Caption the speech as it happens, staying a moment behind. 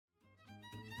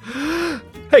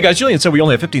Hey guys, Julian said we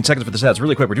only have 15 seconds for this ads.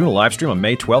 Really quick, we're doing a live stream on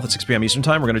May 12th at 6 p.m. Eastern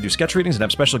Time. We're going to do sketch readings and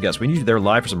have special guests. We need you there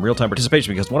live for some real-time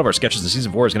participation because one of our sketches in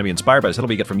Season 4 is going to be inspired by the title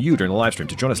we get from you during the live stream.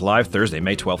 To join us live Thursday,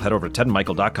 May 12th, head over to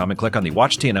tedandmichael.com and click on the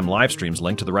Watch TNM live streams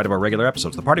link to the right of our regular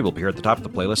episodes. The party will appear at the top of the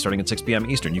playlist starting at 6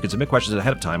 p.m. Eastern. You can submit questions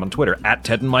ahead of time on Twitter at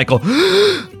tedandmichael.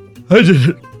 I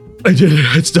did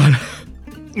it. It's done.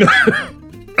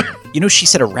 You know, she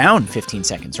said around 15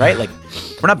 seconds, right? Like,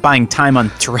 we're not buying time on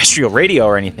terrestrial radio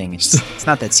or anything. It's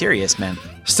not that serious, man.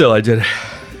 Still, I did it.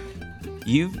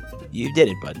 You did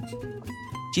it, bud.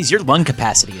 Jeez, your lung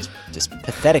capacity is just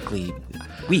pathetically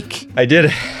weak. I did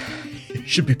it. You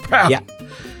should be proud. Yeah.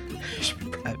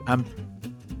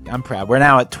 I'm proud. We're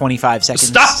now at 25 seconds.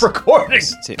 Stop recording!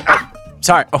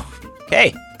 Sorry. Oh,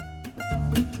 okay.